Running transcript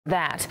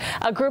That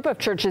a group of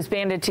churches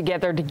banded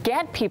together to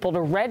get people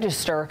to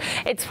register.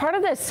 It's part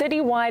of the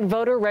citywide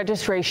voter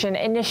registration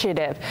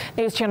initiative.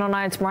 News Channel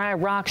 9's Mariah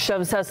Rock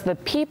shows us the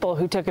people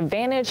who took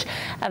advantage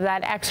of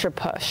that extra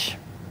push.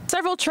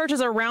 Several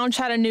churches around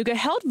Chattanooga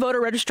held voter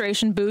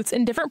registration booths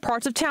in different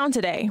parts of town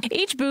today.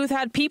 Each booth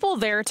had people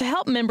there to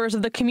help members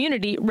of the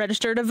community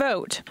register to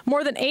vote.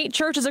 More than 8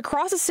 churches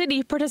across the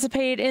city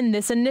participated in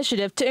this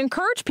initiative to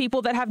encourage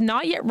people that have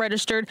not yet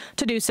registered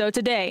to do so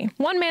today.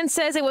 One man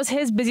says it was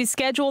his busy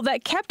schedule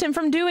that kept him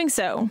from doing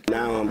so.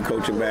 Now I'm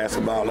coaching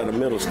basketball at a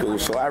middle school,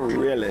 so I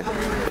really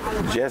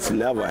just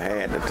never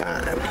had the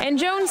time. And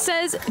Jones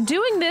says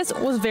doing this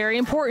was very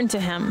important to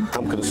him.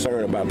 I'm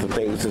concerned about the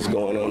things that's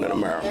going on in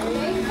America.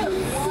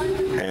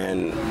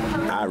 And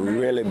I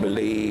really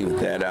believe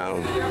that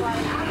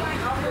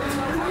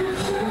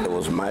it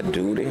was my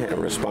duty and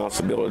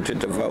responsibility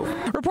to vote.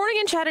 Reporting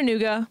in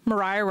Chattanooga,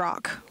 Mariah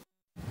Rock.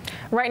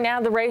 Right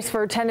now, the race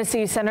for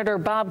Tennessee Senator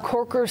Bob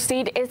Corker's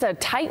seat is a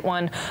tight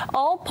one.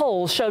 All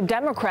polls show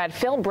Democrat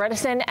Phil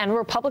Bredesen and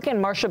Republican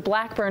Marsha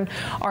Blackburn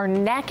are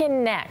neck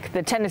and neck.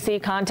 The Tennessee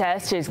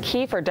contest is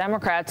key for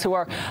Democrats who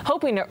are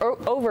hoping to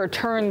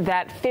overturn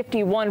that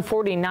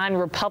 51-49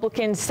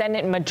 Republican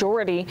Senate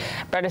majority.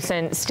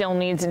 Bredesen still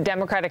needs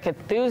Democratic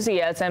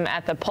enthusiasm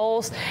at the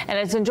polls and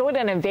has enjoyed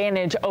an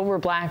advantage over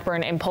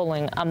Blackburn in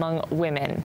polling among women.